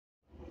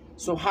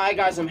So hi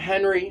guys, I'm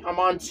Henry. I'm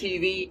on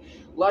TV.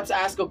 Let's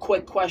ask a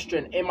quick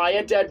question. Am I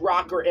a dead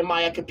rock or am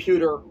I a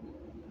computer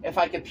if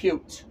I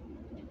compute?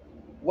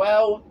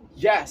 Well,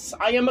 yes,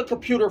 I am a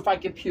computer if I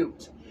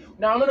compute.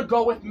 Now I'm going to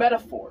go with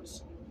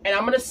metaphors. And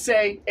I'm going to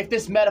say if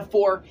this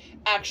metaphor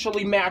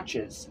actually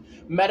matches.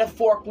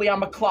 Metaphorically,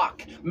 I'm a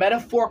clock.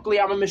 Metaphorically,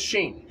 I'm a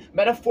machine.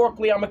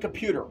 Metaphorically, I'm a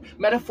computer.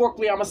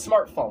 Metaphorically, I'm a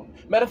smartphone.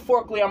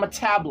 Metaphorically, I'm a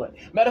tablet.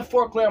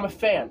 Metaphorically, I'm a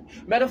fan.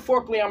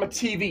 Metaphorically, I'm a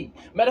TV.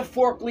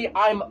 Metaphorically,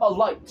 I'm a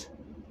light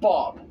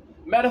bulb.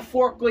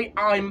 Metaphorically,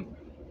 I'm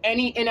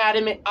any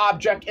inanimate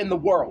object in the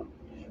world.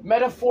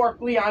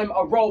 Metaphorically, I'm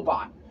a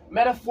robot.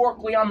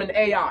 Metaphorically, I'm an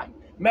AI.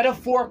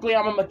 Metaphorically,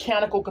 I'm a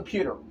mechanical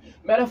computer.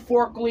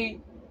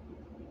 Metaphorically,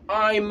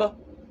 I'm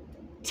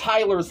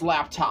Tyler's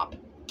laptop,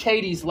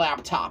 Katie's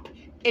laptop,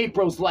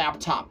 April's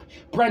laptop,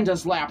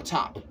 Brenda's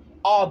laptop,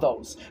 all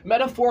those.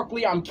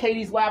 Metaphorically, I'm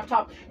Katie's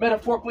laptop.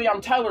 Metaphorically, I'm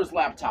Tyler's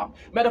laptop.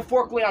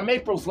 Metaphorically, I'm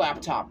April's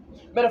laptop.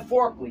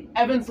 Metaphorically,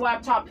 Evan's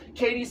laptop,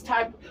 Katie's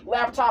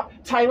laptop,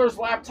 Tyler's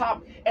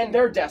laptop, and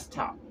their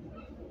desktop.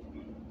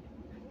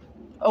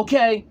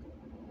 Okay.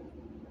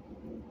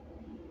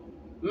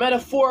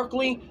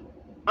 Metaphorically,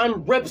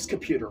 I'm Rip's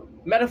computer.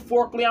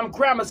 Metaphorically, I'm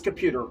Grandma's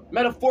computer.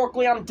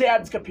 Metaphorically, I'm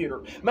Dad's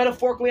computer.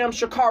 Metaphorically, I'm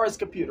Shakara's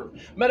computer.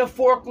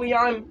 Metaphorically,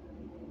 I'm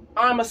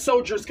a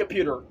soldier's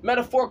computer.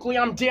 Metaphorically,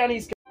 I'm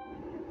Danny's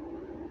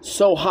computer.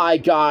 So hi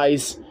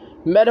guys.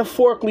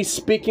 Metaphorically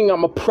speaking,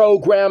 I'm a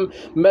program.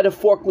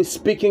 Metaphorically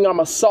speaking, I'm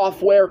a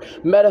software.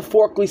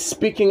 Metaphorically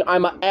speaking,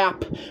 I'm an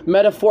app.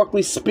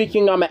 Metaphorically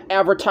speaking, I'm an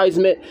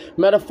advertisement.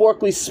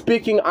 Metaphorically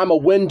speaking, I'm a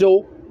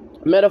window.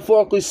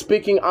 Metaphorically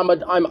speaking, I'm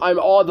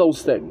all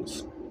those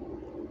things.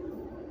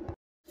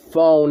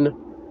 Phone.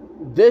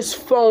 This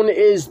phone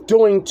is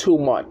doing too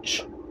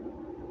much.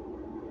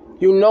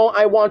 You know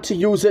I want to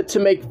use it to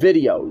make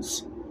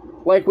videos.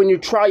 Like when you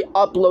try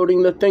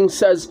uploading, the thing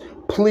says,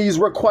 please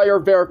require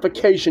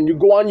verification. You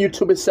go on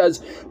YouTube, it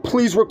says,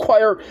 please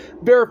require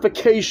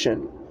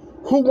verification.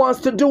 Who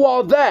wants to do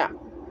all that?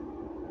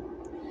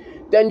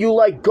 Then you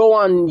go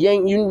on,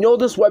 you know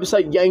this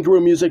website,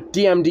 Yangaroo Music,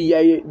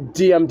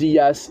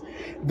 DMDS.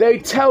 They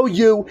tell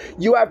you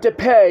have to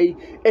pay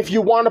if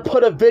you want to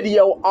put a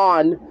video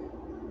on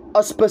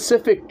a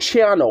specific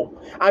channel.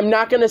 I'm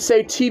not going to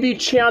say TV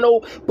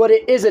channel, but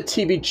it is a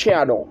TV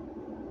channel.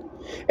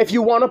 If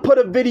you want to put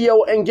a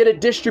video and get it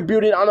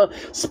distributed on a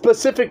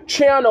specific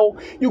channel,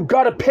 you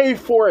got to pay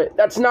for it.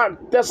 That's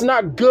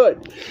not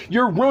good.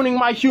 You're ruining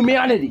my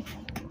humanity.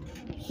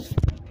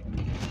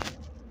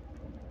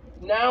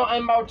 Now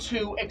I'm about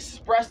to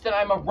express that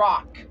I'm a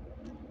rock.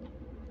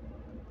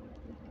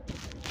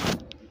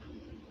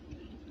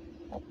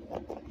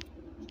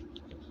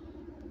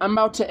 I'm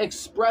about to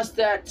express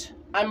that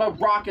I'm a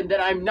rock and that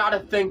I'm not a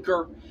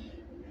thinker.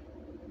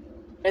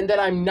 And that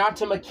I'm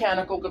not a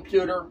mechanical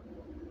computer.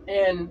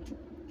 And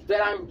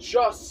that I'm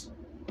just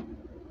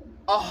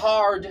a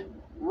hard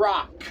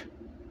rock.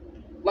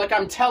 Like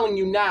I'm telling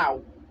you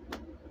now.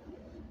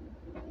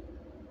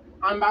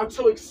 I'm about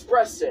to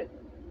express it.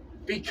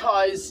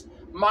 Because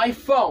my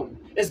phone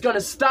is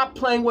gonna stop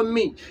playing with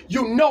me.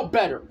 You know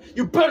better.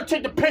 You better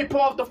take the paper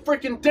off the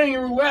freaking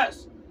Yangaroo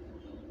ass.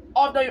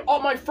 Off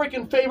my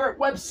freaking favorite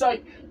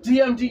website,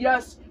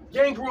 DMDS,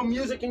 Yangaroo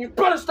Music, and you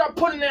better stop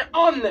putting that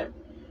on there.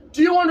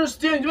 Do you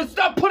understand?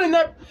 Stop putting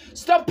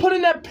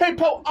that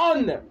paper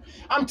on there.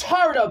 I'm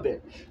tired of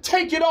it.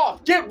 Take it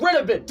off. Get rid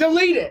of it.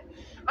 Delete it.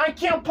 I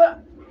can't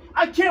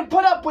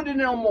put up with it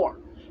no more.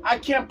 I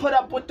can't put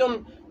up with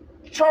them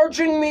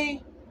charging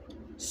me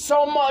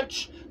so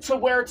much to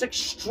where it's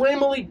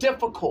extremely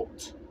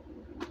difficult.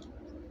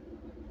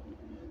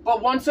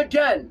 But once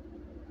again,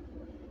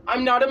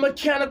 I'm not a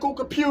mechanical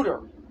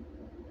computer.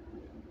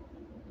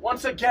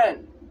 Once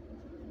again,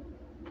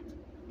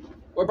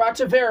 we're about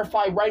to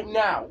verify right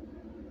now.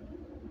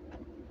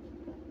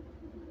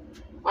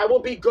 I will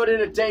be good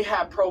in a day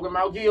hat program.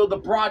 I'll give you the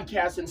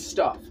broadcast and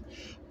stuff.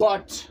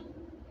 But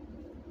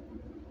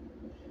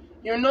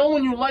you know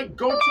when you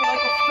go to a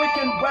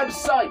freaking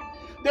website,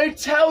 they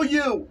tell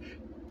you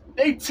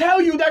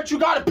that you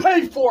gotta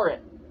pay for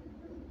it.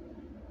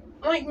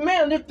 Like,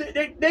 man,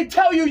 they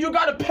tell you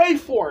gotta pay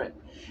for it.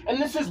 And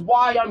this is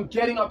why I'm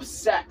getting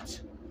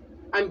upset.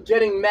 I'm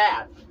getting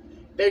mad.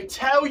 They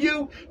tell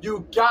you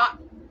got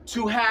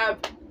to have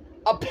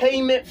a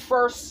payment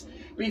first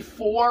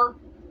before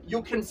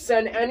you can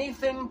send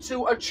anything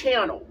to a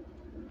channel.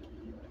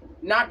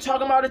 Not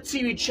talking about a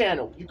TV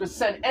channel. You can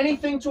send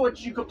anything to it.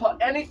 You can put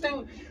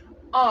anything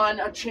on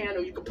a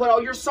channel. You can put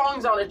all your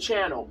songs on a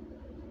channel.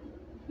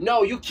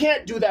 No, you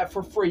can't do that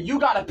for free. You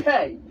gotta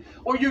pay.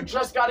 Or you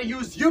just gotta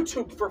use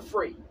YouTube for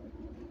free.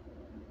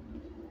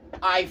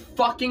 I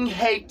fucking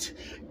hate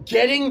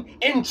getting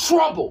in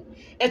trouble.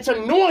 It's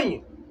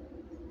annoying.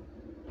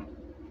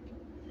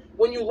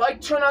 When you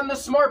turn on the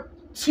smart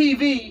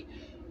TV,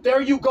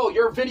 there you go.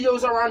 Your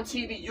videos are on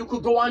TV. You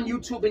could go on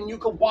YouTube and you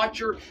could watch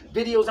your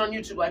videos on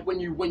YouTube. Like when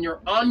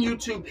you're on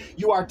YouTube,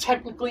 you are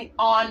technically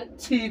on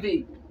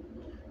TV.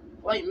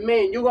 Like,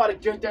 man, you gotta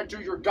get that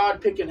through your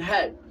God-picking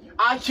head.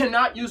 I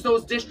cannot use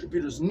those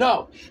distributors.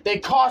 No, they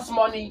cost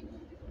money.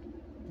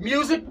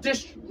 Music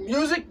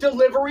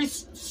delivery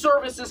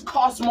services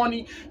cost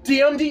money.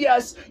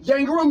 DMDS,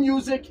 Yangaru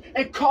Music,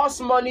 it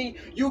costs money.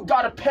 You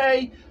gotta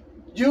pay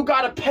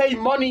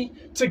money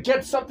to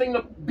get something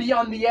to be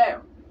on the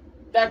air.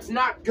 That's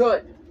not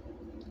good.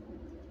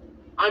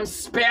 I'm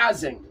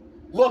spazzing.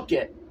 Look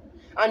it.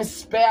 I'm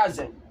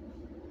spazzing.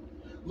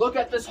 Look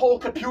at this whole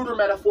computer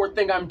metaphor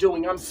thing I'm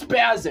doing. I'm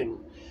spazzing.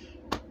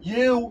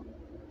 You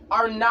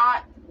are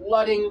not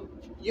letting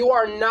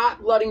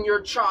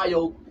your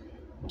child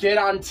get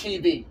on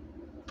TV.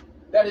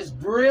 That is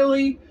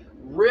really,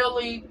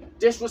 really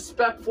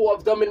disrespectful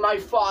of them and my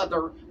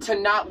father to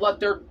not let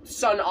their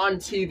son on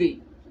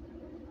TV.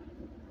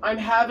 I'm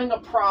having a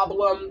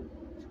problem.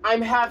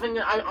 I'm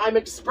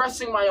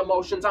expressing my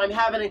emotions.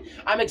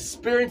 I'm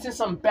experiencing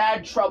some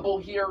bad trouble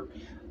here.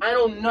 I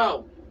don't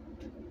know.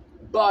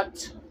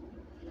 But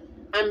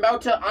I'm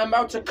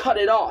about to cut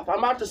it off. I'm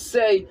about to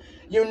say,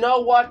 you know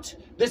what?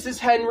 This is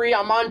Henry.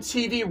 I'm on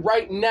TV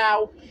right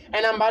now,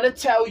 and I'm about to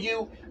tell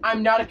you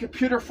I'm not a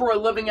computer for a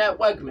living at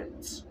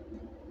Wegmans.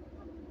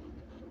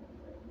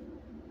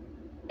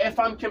 If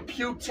I'm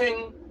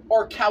computing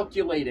or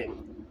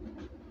calculating.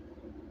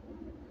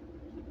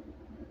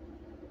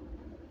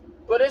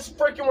 But it's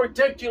freaking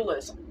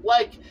ridiculous.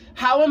 Like,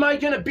 how am I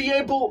gonna be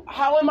able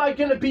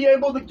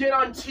to get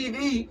on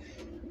TV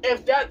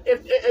if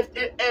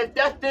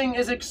that thing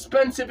is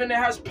expensive and it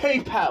has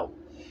PayPal?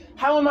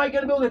 How am I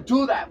going to be able to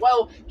do that?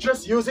 Well,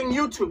 just using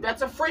YouTube.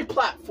 That's a free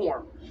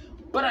platform.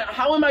 But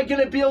how am I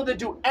going to be able to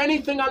do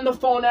anything on the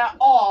phone at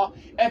all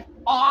if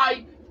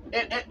I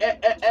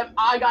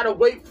got to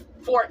wait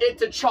for it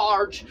to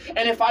charge,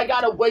 and if I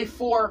got to wait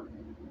for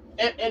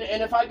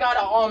and if I got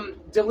to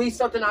delete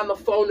something on the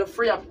phone to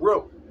free up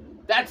room?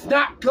 That's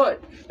not good.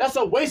 That's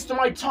a waste of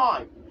my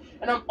time.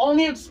 And I'm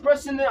only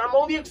expressing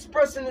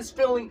this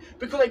feeling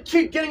because I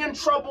keep getting in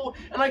trouble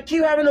and I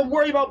keep having to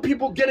worry about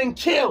people getting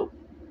killed.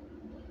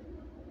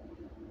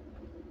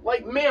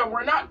 Like, man,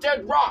 we're not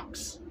dead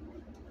rocks.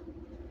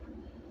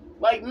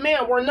 Like,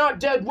 man, we're not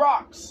dead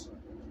rocks.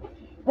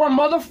 We're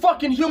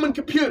motherfucking human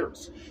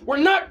computers. We're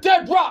not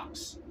dead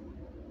rocks.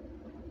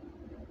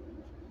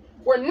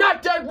 We're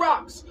not dead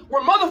rocks. We're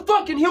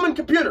motherfucking human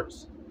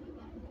computers.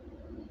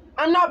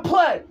 I'm not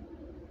playing.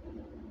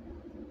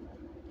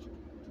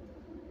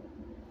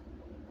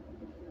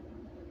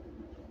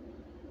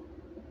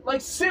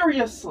 Like,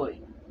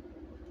 seriously.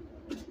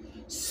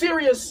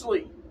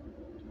 Seriously.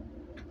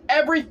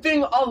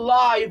 Everything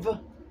alive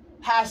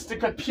has to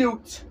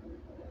compute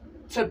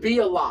to be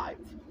alive.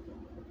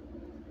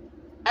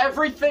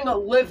 Everything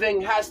living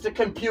has to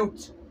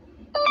compute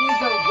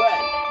either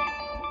way.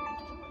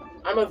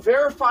 I'm gonna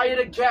verify it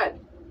again.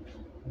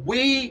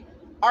 We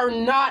are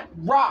not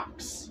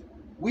rocks.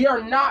 We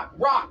are not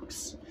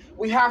rocks.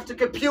 We have to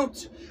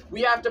compute.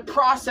 We have to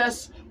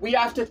process. We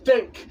have to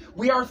think.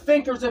 We are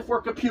thinkers if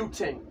we're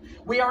computing.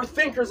 We are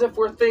thinkers if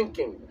we're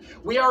thinking.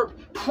 We are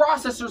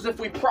processors if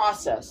we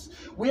process.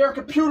 We are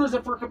computers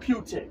if we're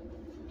computing.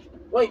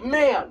 Like,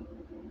 man,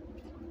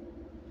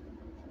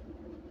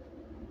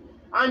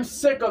 I'm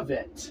sick of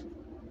it.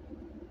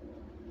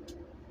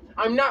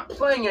 I'm not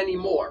playing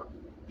anymore.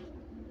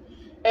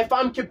 If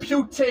I'm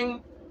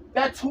computing,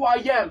 that's who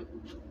I am.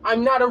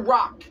 I'm not a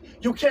rock.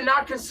 You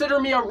cannot consider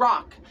me a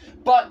rock.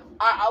 But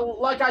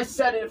like I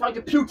said, if I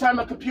compute, I'm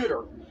a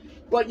computer.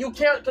 But you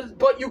can't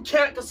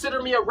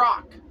consider me a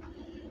rock.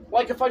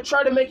 Like, if I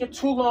try to make it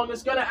too long,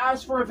 it's gonna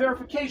ask for a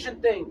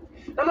verification thing.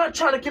 I'm not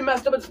trying to get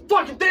messed up. It's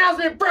fucking thing has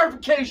a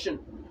verification.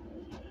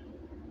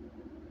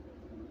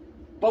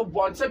 But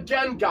once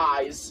again,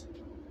 guys,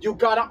 you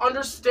gotta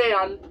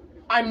understand,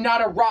 I'm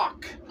not a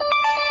rock.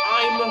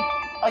 I'm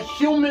a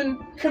human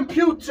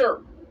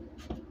computer,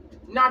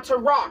 not a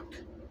rock.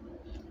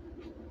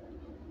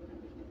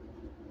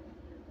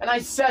 And I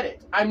said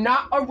it. I'm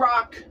not a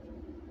rock.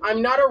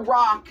 I'm not a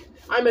rock.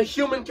 I'm a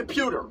human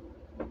computer.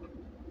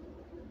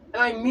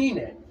 And I mean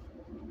it.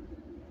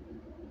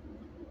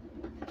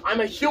 I'm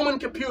a human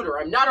computer.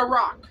 I'm not a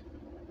rock.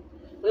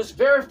 I'm just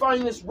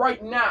verifying this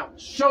right now.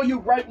 Show you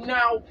right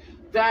now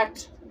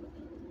that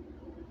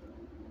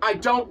I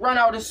don't run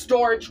out of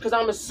storage because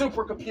I'm a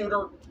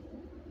supercomputer.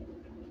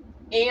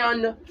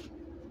 And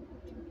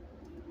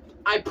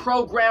I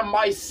program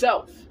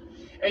myself.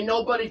 And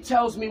nobody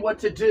tells me what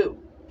to do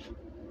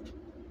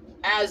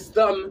as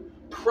them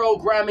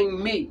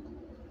programming me.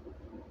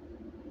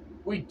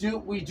 We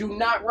do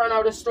not run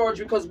out of storage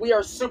because we are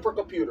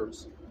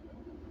supercomputers.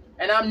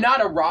 And I'm not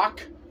a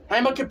rock.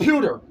 I'm a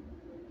computer.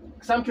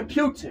 Because I'm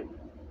computing.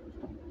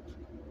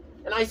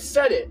 And I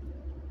said it.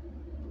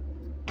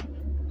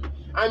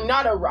 I'm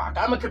not a rock.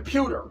 I'm a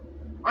computer.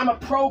 I'm a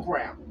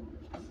program.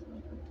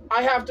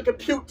 I have to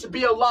compute to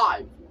be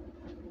alive.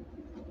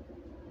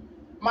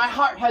 My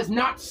heart has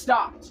not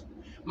stopped.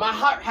 My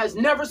heart has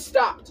never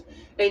stopped.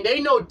 And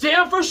they know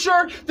damn for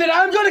sure that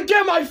I'm gonna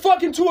get my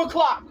fucking 2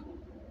 o'clock.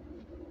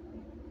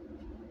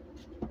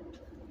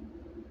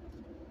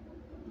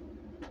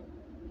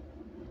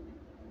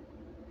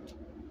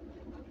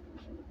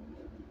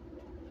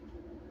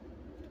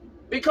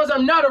 Because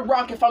I'm not a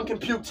rock if I'm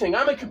computing.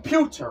 I'm a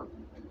computer.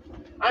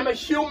 I'm a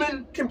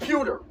human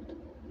computer.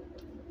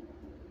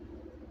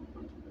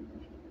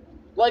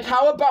 Like,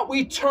 how about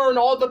we turn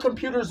all the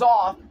computers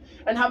off,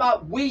 and how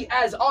about we,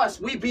 as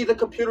us, we be the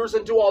computers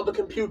and do all the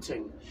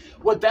computing?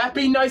 Would that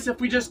be nice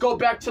if we just go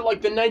back to,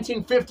 like, the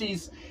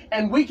 1950s,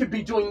 and we could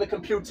be doing the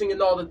computing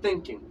and all the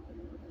thinking?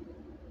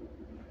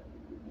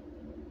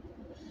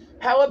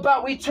 How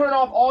about we turn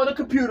off all the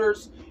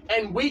computers,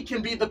 and we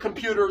can be the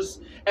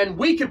computers, and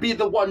we could be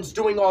the ones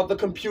doing all the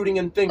computing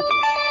and thinking?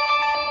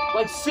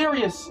 Like,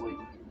 seriously.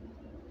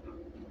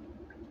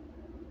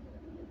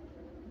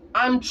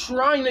 I'm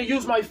trying to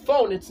use my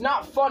phone. It's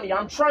not funny.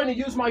 I'm trying to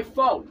use my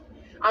phone.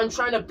 I'm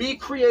trying to be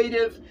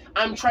creative.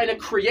 I'm trying to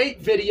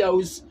create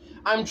videos.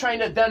 I'm trying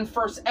to then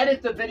first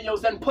edit the videos,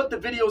 then put the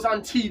videos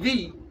on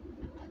TV.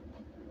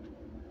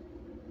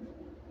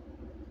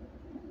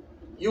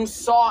 You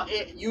saw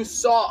it. You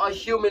saw a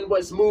human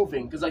was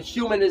moving, because a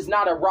human is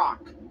not a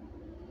rock.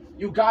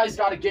 You guys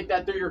got to get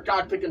that through your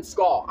God-picking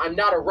skull. I'm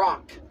not a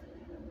rock.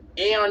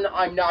 And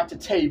I'm not a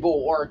table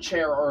or a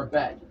chair or a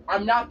bed.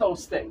 I'm not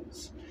those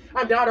things.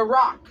 I'm not a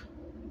rock.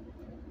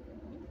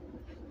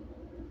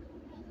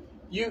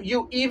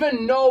 You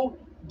even know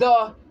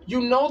the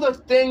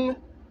thing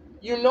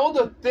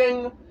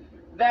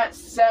that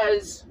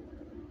says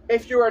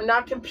if you are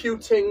not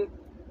computing,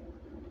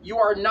 you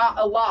are not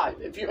alive.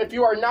 If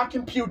you are not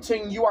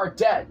computing, you are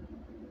dead.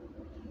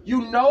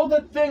 You know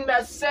the thing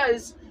that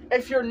says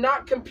if you're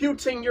not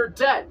computing, you're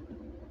dead.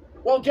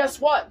 Well,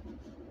 guess what?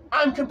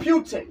 I'm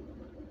computing.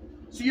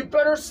 So you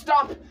better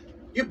stop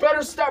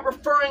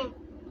referring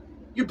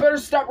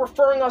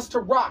us to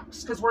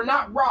rocks, because we're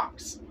not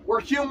rocks. We're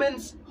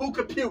humans who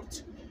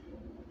compute.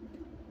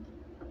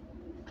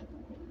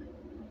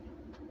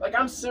 Like,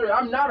 I'm serious.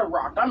 I'm not a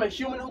rock. I'm a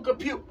human who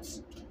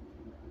computes.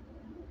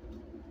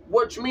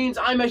 Which means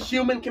I'm a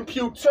human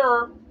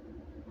computer,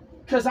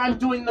 because I'm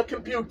doing the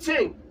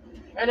computing.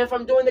 And if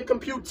I'm doing the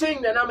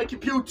computing, then I'm a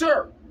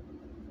computer.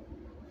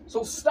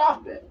 So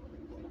stop it.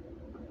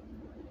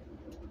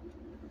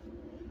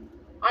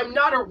 I'm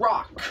not a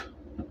rock.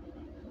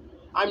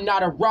 I'm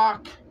not a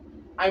rock.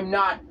 I'm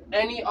not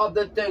any of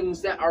the things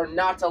that are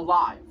not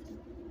alive.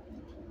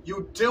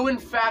 You do, in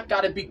fact,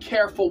 got to be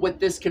careful with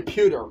this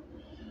computer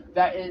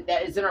that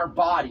is in our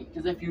body.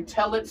 Because if you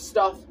tell it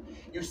stuff,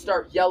 you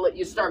start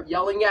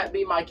yelling at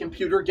me, my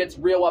computer gets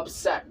real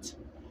upset.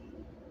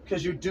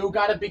 Because you do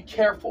got to be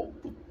careful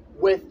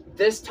with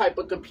this type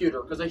of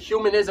computer. Because a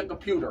human is a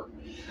computer.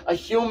 A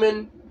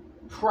human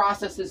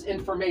processes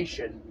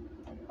information.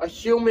 A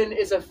human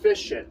is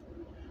efficient.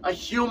 A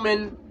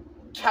human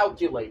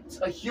calculates.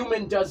 A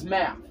human does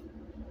math.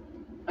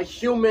 A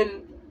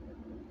human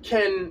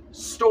can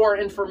store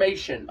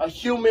information. A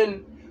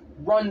human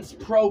runs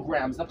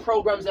programs, the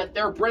programs that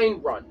their brain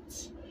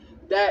runs.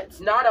 That's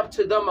not up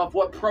to them of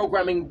what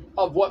program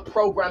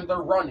they're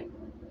running.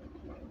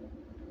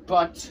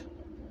 But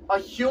a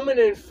human,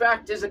 in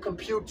fact, is a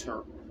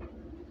computer.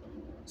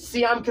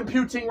 See, I'm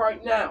computing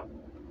right now.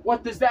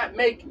 What does that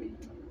make me?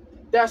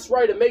 That's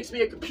right, it makes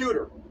me a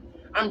computer.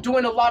 I'm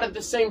doing a lot of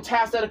the same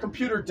tasks that a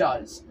computer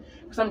does.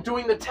 Because I'm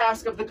doing the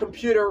task of the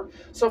computer.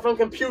 So if I'm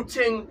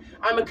computing,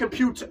 I'm a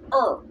computer.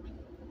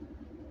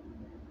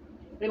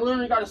 You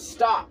literally gotta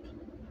stop.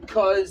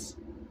 Because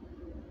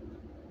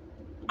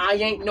I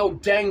ain't no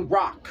dang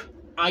rock.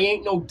 I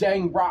ain't no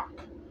dang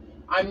rock.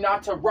 I'm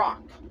not a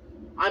rock.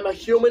 I'm a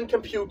human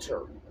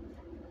computer.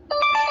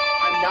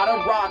 I'm not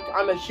a rock.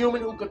 I'm a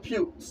human who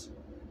computes.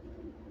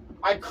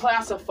 I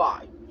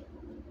classify.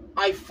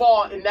 I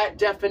fall in that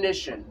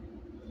definition.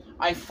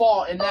 I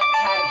fall in that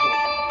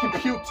category.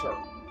 Computer.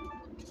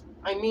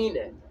 I mean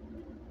it.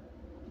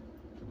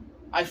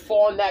 I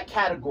fall in that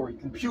category.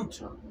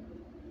 Computer.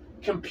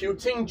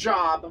 Computing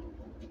job.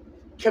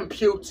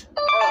 Compute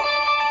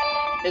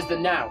is the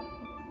noun.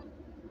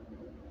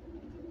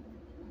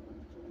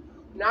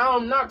 Now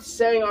I'm not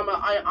saying I'm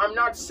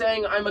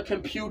a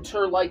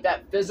computer like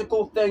that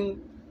physical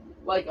thing,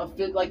 like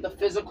the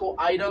physical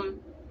item,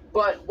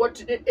 but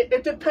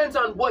it depends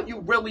on what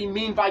you really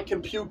mean by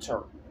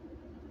computer.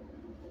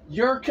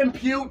 You're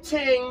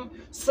computing,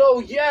 so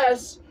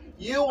yes,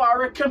 you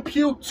are a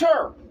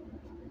computer.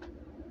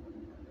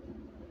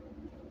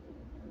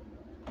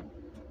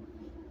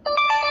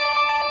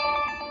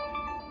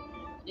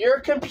 You're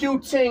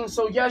computing,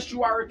 so yes,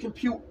 you are a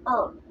computer.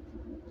 Uncle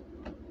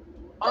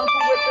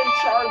Rip and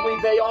Charlie,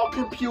 they all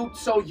compute,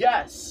 so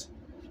yes.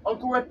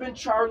 Uncle Rip and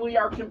Charlie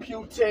are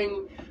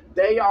computing,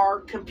 they are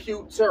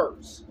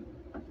computers.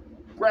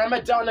 Grandma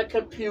Donna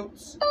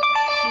computes,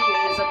 she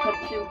is a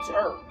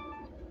computer.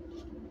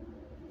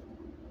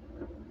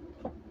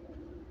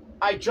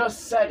 I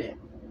just said it.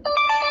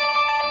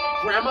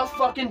 Grandma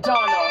fucking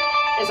Donna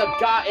is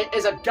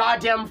a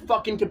goddamn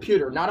fucking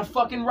computer, not a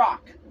fucking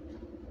rock.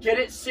 Get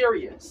it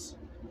serious.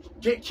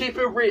 Keep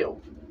it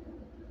real.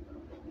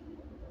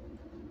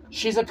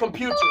 She's a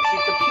computer. She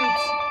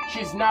computes.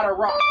 She's not a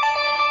rock.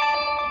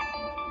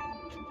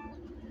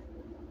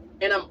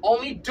 And I'm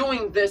only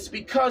doing this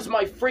because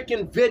my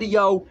freaking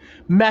video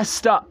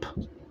messed up.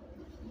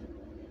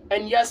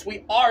 And yes,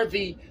 we are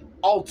the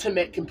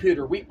ultimate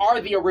computer. We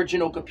are the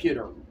original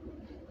computer.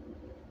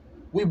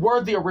 We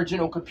were the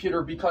original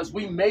computer because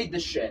we made the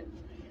shit.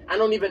 I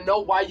don't even know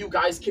why you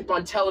guys keep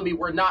on telling me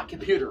we're not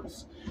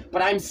computers.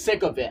 But I'm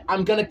sick of it.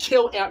 I'm gonna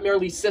kill Aunt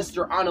Mary's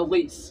sister,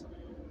 Annalise.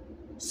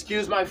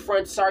 Excuse my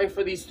French, sorry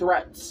for these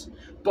threats.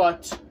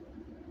 But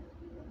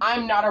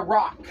I'm not a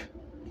rock.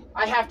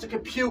 I have to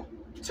compute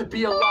to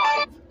be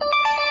alive.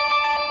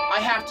 I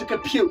have to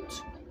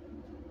compute.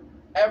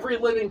 Every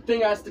living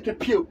thing has to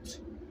compute.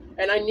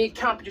 And I need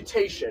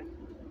computation.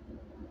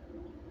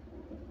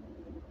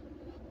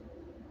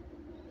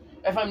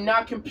 If I'm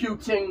not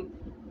computing,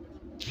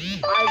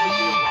 I would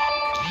be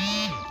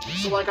a rock.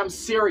 So like, I'm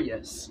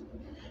serious.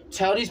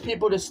 Tell these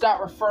people to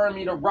stop referring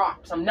me to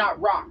rocks. I'm not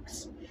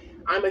rocks.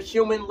 I'm a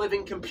human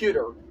living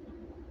computer.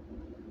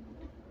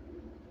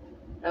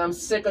 And I'm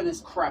sick of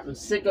this crap. I'm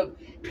sick of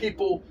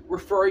people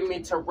referring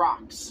me to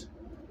rocks.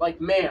 Like,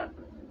 man.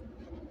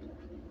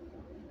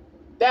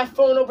 That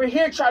phone over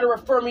here tried to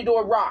refer me to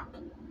a rock.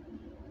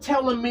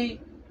 Telling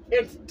me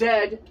it's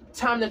dead.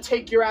 Time to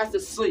take your ass to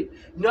sleep.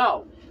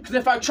 No. Because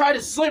if I try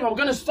to sleep, I'm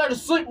going to start to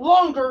sleep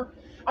longer.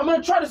 I'm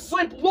going to try to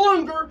sleep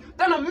longer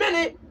than a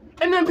minute.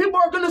 And then people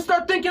are going to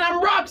start thinking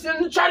I'm rocks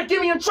and try to get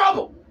me in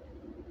trouble.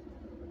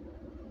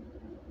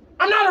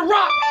 I'm not a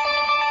rock.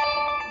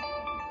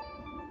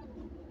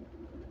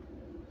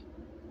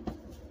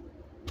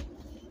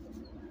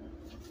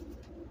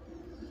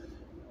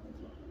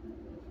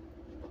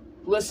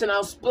 Listen,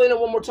 I'll explain it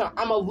one more time.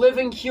 I'm a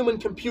living human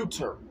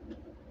computer.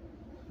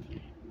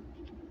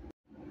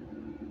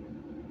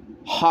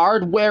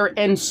 Hardware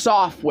and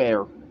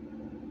software.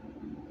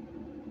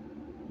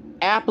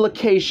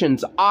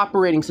 Applications,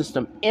 operating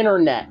system,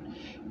 internet.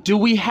 Do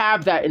we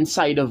have that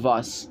inside of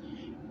us?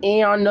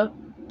 And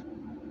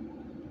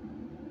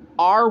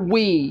are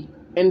we,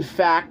 in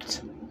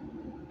fact,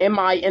 am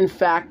I, in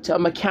fact, a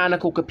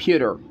mechanical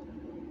computer?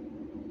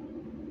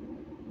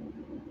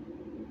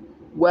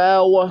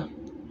 Well,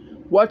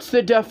 what's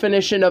the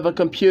definition of a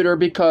computer?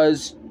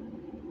 Because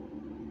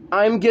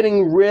I'm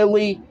getting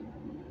really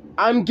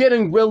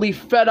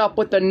fed up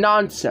with the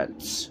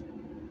nonsense.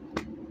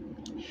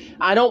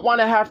 I don't want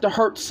to have to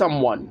hurt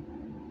someone.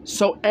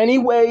 So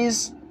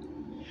anyways,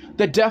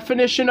 the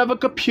definition of a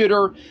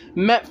computer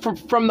meant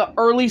from the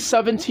early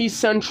 17th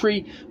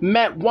century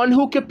meant one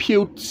who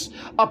computes,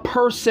 a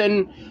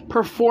person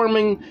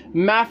performing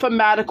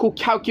mathematical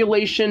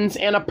calculations,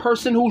 and a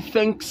person who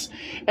thinks,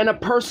 and a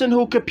person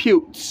who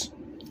computes.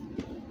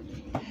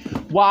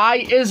 Why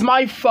is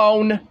my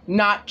phone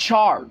not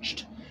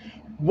charged?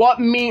 What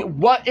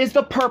is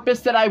the purpose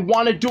that I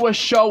want to do a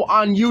show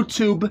on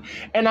YouTube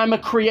and I'm a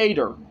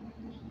creator?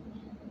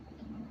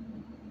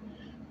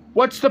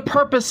 What's the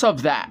purpose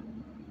of that?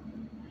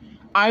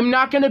 I'm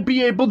not going to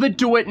be able to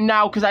do it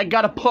now because I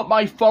got to put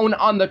my phone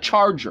on the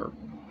charger.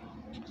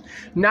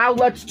 Now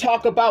let's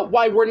talk about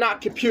why we're not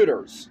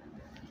computers.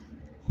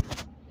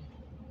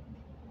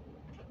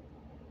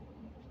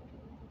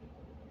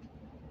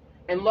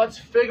 And let's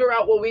figure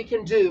out what we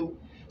can do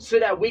so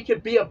that we can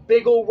be a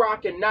big old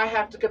rock and not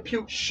have to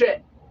compute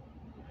shit.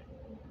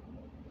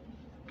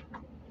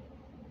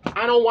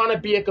 I don't want to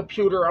be a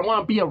computer. I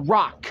want to be a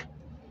rock.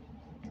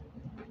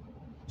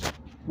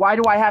 Why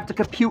do I have to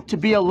compute to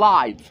be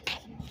alive?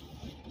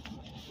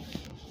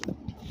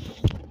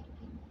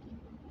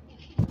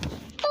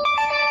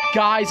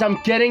 Guys, I'm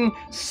getting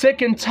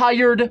sick and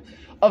tired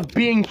of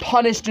being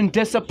punished and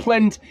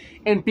disciplined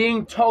and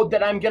being told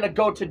that I'm gonna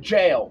go to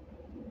jail.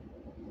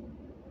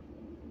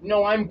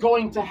 No, I'm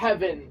going to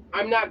heaven.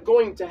 I'm not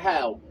going to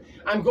hell.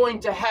 I'm going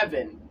to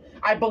heaven.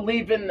 I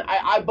believe in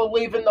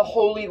the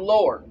Holy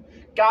Lord.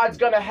 God's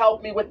gonna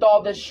help me with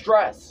all this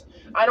stress.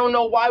 I don't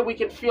know why we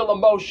can feel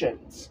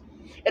emotions.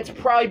 It's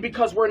probably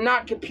because we're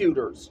not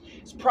computers.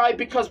 It's probably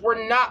because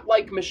we're not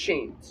like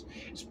machines.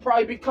 It's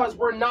probably because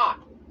we're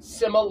not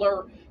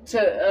similar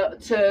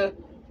to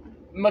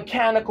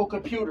mechanical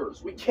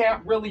computers. We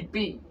can't really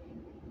be.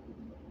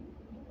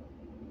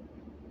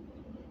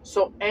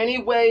 So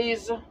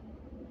anyways,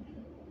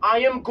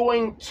 I am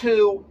going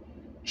to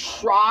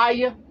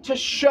try to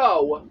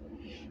show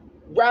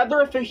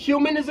rather if a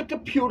human is a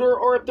computer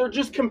or if they're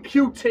just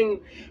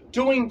computing,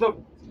 doing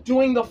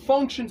the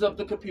functions of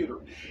the computer.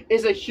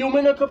 Is a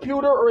human a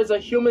computer or is a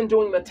human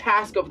doing the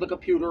task of the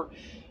computer?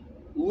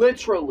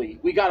 Literally,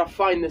 we gotta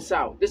find this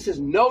out. This is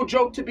no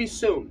joke to be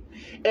soon.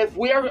 If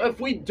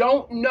we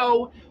don't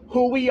know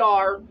who we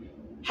are,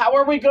 how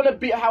do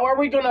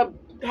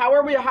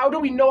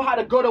we know how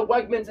to go to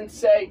Wegmans and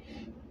say,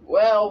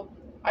 well,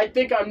 I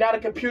think I'm not a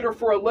computer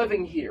for a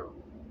living here?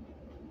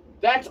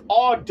 That's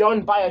all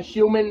done by a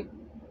human.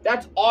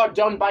 That's all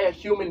done by a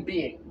human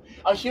being.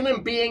 A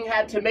human being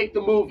had to make the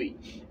movie.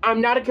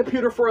 I'm not a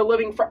computer for a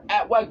living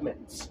at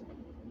Wegmans.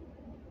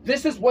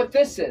 This is what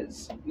this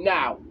is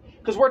now.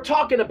 Because we're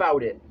talking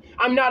about it.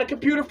 I'm not a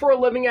computer for a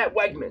living at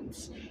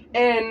Wegmans.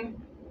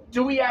 And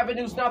Dewey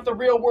Avenue's not the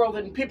real world,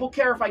 and people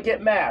care if I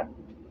get mad.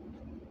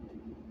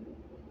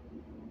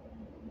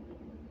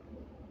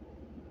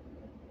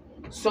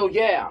 So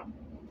yeah.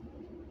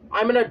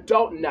 I'm an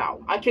adult now.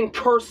 I can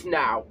curse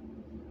now.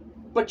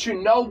 But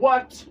you know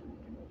what?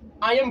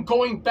 I am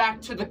going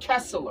back to the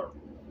Kessler.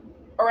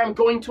 Or I'm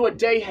going to a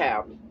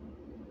Dayhab.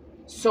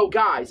 So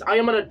guys, I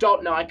am an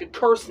adult now. I could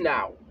curse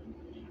now.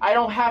 I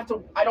don't have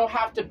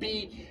to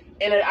be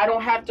in it. I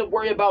don't have to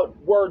worry about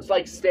words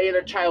like stay in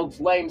a child's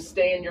lane,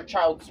 stay in a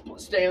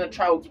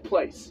child's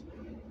place.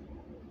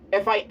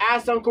 If I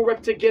asked Uncle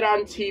Rip to get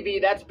on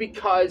TV, that's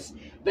because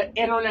the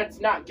internet's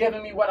not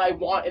giving me what I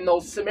want and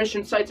those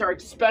submission sites are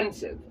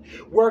expensive.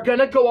 We're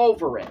gonna go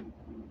over it.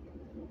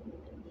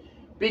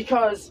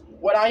 Because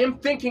what I am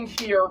thinking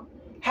here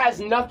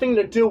has nothing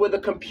to do with a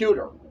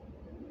computer.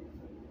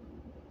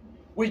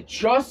 We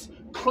just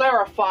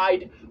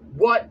clarified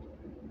what,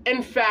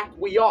 in fact,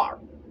 we are.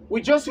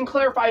 We just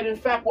clarified, in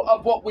fact,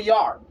 of what we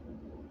are.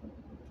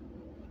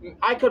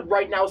 I could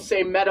right now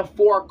say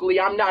metaphorically,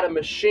 I'm not a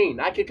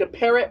machine. I could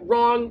compare it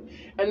wrong,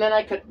 and then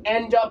I could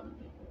end up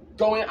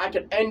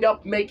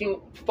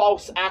making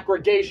false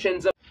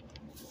aggregations.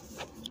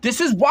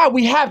 This is why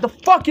we have the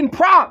fucking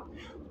prompt.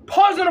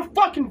 Pausing a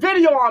fucking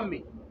video on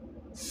me.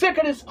 Sick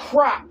of this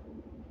crap.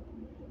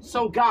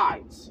 So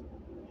guys,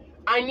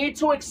 I need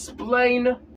to explain